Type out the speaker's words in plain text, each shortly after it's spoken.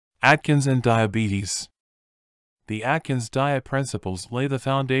Atkins and Diabetes. The Atkins diet principles lay the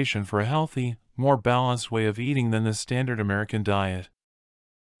foundation for a healthy, more balanced way of eating than the standard American diet.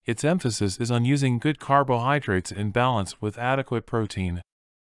 Its emphasis is on using good carbohydrates in balance with adequate protein.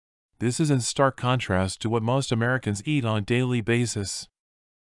 This is in stark contrast to what most Americans eat on a daily basis.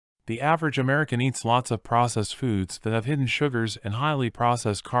 The average American eats lots of processed foods that have hidden sugars and highly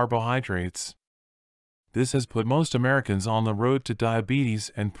processed carbohydrates. This has put most Americans on the road to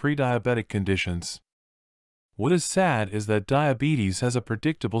diabetes and pre-diabetic conditions. What is sad is that diabetes has a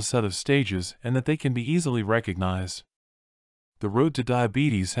predictable set of stages and that they can be easily recognized. The road to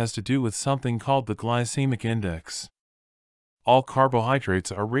diabetes has to do with something called the glycemic index. All carbohydrates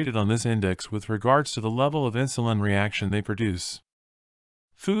are rated on this index with regards to the level of insulin reaction they produce.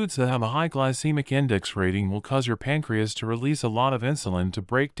 Foods that have a high glycemic index rating will cause your pancreas to release a lot of insulin to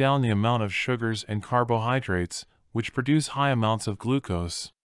break down the amount of sugars and carbohydrates, which produce high amounts of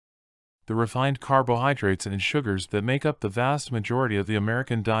glucose. The refined carbohydrates and sugars that make up the vast majority of the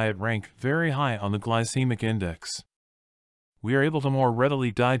American diet rank very high on the glycemic index. We are able to more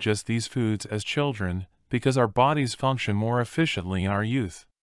readily digest these foods as children because our bodies function more efficiently in our youth.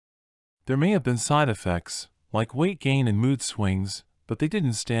 There may have been side effects, like weight gain and mood swings, but they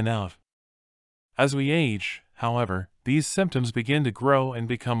didn't stand out. As we age, however, these symptoms begin to grow and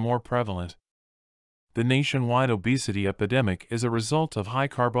become more prevalent. The nationwide obesity epidemic is a result of high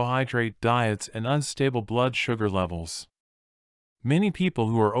carbohydrate diets and unstable blood sugar levels. Many people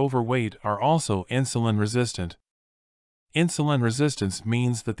who are overweight are also insulin resistant. Insulin resistance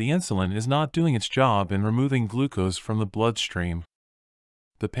means that the insulin is not doing its job in removing glucose from the bloodstream.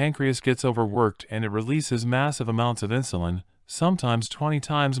 The pancreas gets overworked and it releases massive amounts of insulin, sometimes 20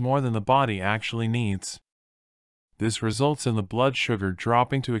 times more than the body actually needs. This results in the blood sugar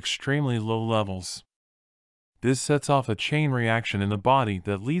dropping to extremely low levels. This sets off a chain reaction in the body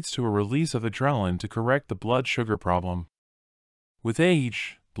that leads to a release of adrenaline to correct the blood sugar problem. With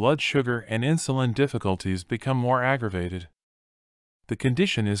age, blood sugar and insulin difficulties become more aggravated. The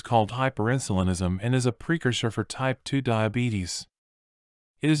condition is called hyperinsulinism and is a precursor for type 2 diabetes.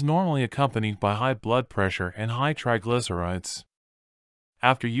 It is normally accompanied by high blood pressure and high triglycerides.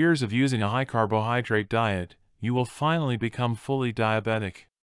 After years of using a high carbohydrate diet, you will finally become fully diabetic.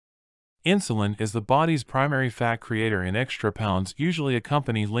 Insulin is the body's primary fat creator and extra pounds usually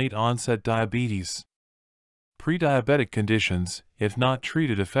accompany late-onset diabetes. Pre-diabetic conditions, if not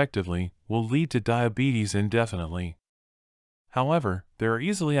treated effectively, will lead to diabetes indefinitely. However, there are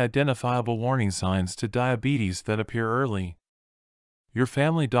easily identifiable warning signs to diabetes that appear early. Your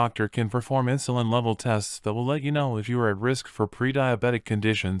family doctor can perform insulin level tests that will let you know if you are at risk for pre-diabetic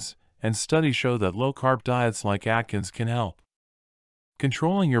conditions, and studies show that low-carb diets like Atkins can help.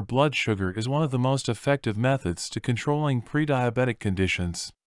 Controlling your blood sugar is one of the most effective methods to controlling pre-diabetic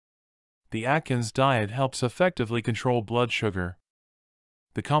conditions. The Atkins diet helps effectively control blood sugar.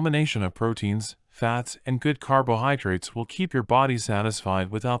 The combination of proteins, fats, and good carbohydrates will keep your body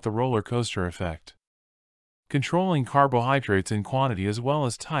satisfied without the roller coaster effect. Controlling carbohydrates in quantity as well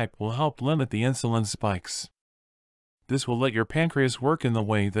as type will help limit the insulin spikes. This will let your pancreas work in the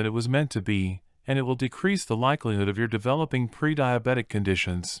way that it was meant to be, and it will decrease the likelihood of your developing pre-diabetic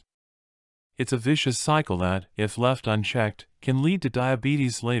conditions. It's a vicious cycle that, if left unchecked, can lead to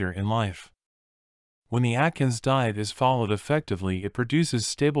diabetes later in life. When the Atkins diet is followed effectively, it produces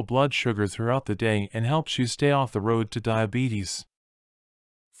stable blood sugar throughout the day and helps you stay off the road to diabetes.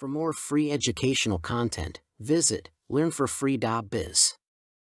 For more free educational content, visit learnforfree.biz.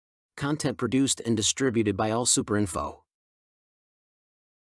 Content produced and distributed by AllSuperInfo.